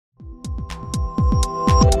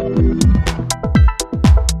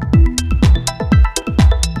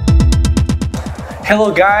Hello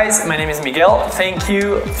guys, my name is Miguel. Thank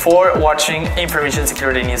you for watching Information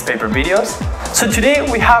Security newspaper videos. So today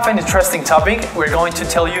we have an interesting topic. We're going to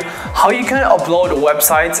tell you how you can upload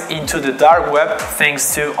websites into the dark web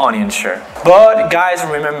thanks to OnionShare. But guys,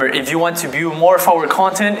 remember, if you want to view more of our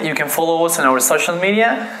content, you can follow us on our social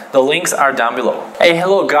media. The links are down below. Hey,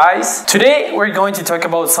 hello guys. Today we're going to talk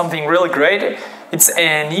about something really great. It's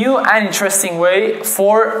a new and interesting way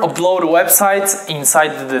for upload websites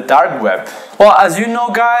inside the dark web. Well, as you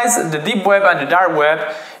know guys, the deep web and the dark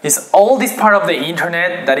web is all this part of the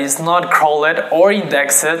internet that is not crawled or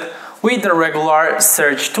indexed with the regular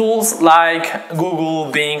search tools like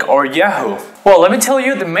Google, Bing or Yahoo. Well, let me tell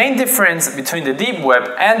you, the main difference between the deep web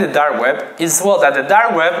and the dark web is that the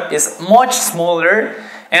dark web is much smaller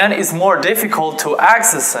and is more difficult to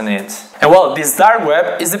access on it. And well, this dark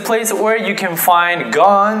web is the place where you can find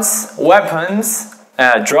guns, weapons,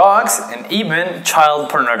 drugs, and even child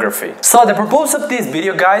pornography. So the purpose of this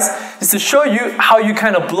video, guys, is to show you how you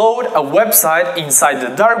can upload a website inside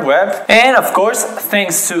the dark web, and of course,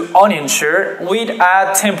 thanks to OnionShare with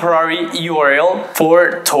a temporary URL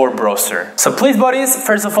for Tor browser. So please, buddies,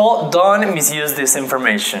 first of all, don't misuse this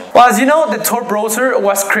information. Well, as you know, the Tor browser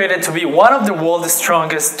was created to be one of the world's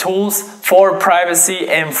strongest tools for privacy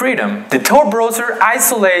and freedom. The Tor browser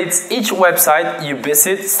isolates each website you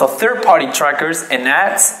visit so third-party trackers and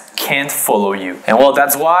ads can't follow you. And well,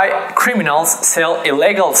 that's why criminals sell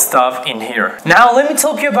illegal stuff in here. Now let me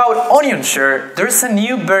talk you about OnionShare. There's a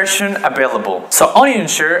new version available. So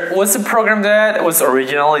OnionShare was a program that was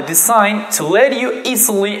originally designed to let you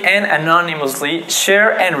easily and anonymously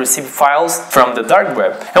share and receive files from the dark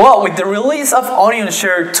web. And well, with the release of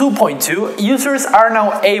OnionShare 2.2, users are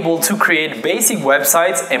now able to create basic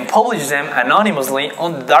websites and publish them anonymously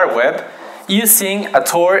on the dark web using a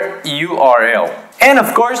Tor URL. And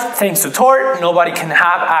of course, thanks to Tor, nobody can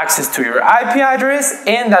have access to your IP address,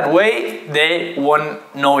 and that way they won't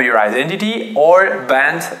know your identity or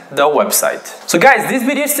ban the website. So guys, this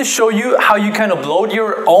video is to show you how you can upload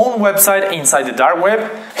your own website inside the dark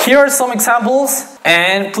web. Here are some examples,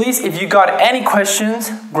 and please, if you got any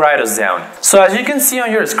questions, write us down. So as you can see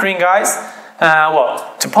on your screen, guys,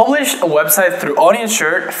 to publish a website through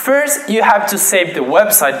OnionShare, first you have to save the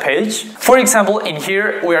website page. For example, in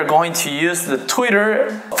here we are going to use the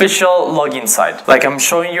Twitter official login site, like I'm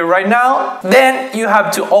showing you right now. Then you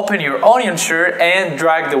have to open your OnionShare and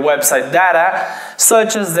drag the website data,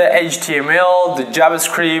 such as the HTML, the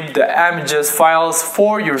JavaScript, the images files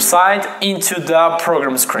for your site into the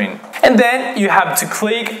program screen. And then you have to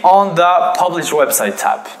click on the Publish Website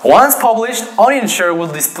tab. Once published, OnionShare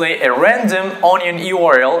will display a random Onion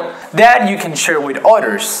URL that you can share with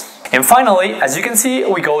others. And finally, as you can see,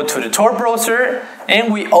 we go to the Tor browser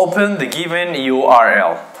and we open the given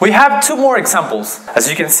URL. We have two more examples. As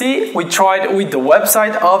you can see, we tried with the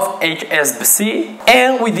website of HSBC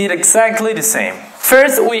and we did exactly the same.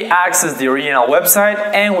 First, we accessed the original website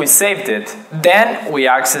and we saved it. Then we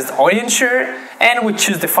accessed OnionShare and we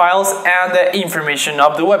choose the files and the information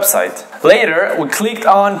of the website. Later, we clicked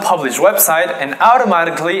on Publish Website and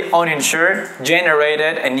automatically OnionShare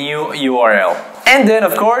generated a new URL. And then,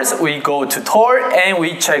 of course, we go to Tor and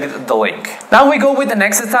we check the link. Now we go with the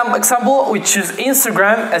next example. We choose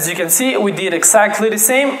Instagram. As you can see, we did exactly the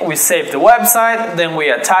same. We saved the website, then we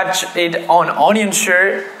attach it on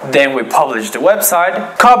OnionShare, then we publish the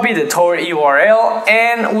website, copy the Tor URL,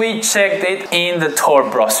 and we checked it in the Tor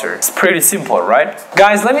browser. It's pretty simple, right?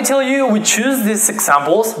 Guys, let me tell you, we choose these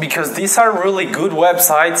examples because these are really good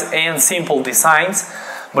websites and simple designs.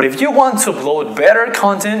 But if you want to upload better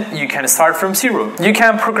content, you can start from zero. You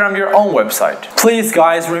can program your own website. Please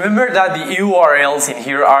guys, remember that the URLs in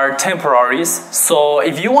here are temporaries. So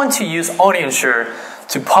if you want to use OnionShare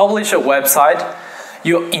to publish a website,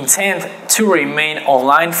 you intend to remain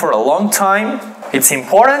online for a long time, it's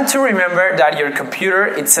important to remember that your computer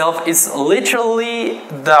itself is literally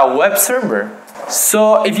the web server.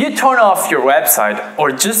 So if you turn off your website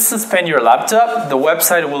or just suspend your laptop, the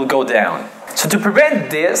website will go down. So to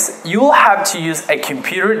prevent this, you will have to use a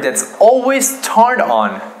computer that's always turned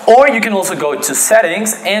on. Or you can also go to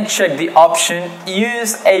Settings and check the option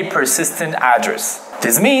Use a Persistent Address.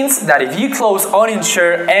 This means that if you close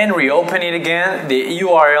OnionShare and reopen it again, the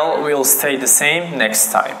URL will stay the same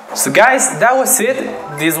next time. So guys, that was it.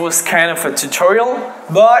 This was kind of a tutorial,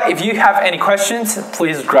 but if you have any questions,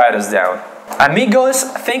 please write us down. Amigos,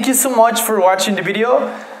 thank you so much for watching the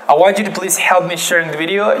video. I want you to please help me sharing the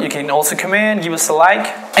video. You can also comment, give us a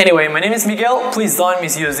like. Anyway, my name is Miguel. Please don't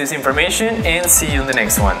misuse this information and see you in the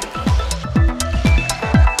next one.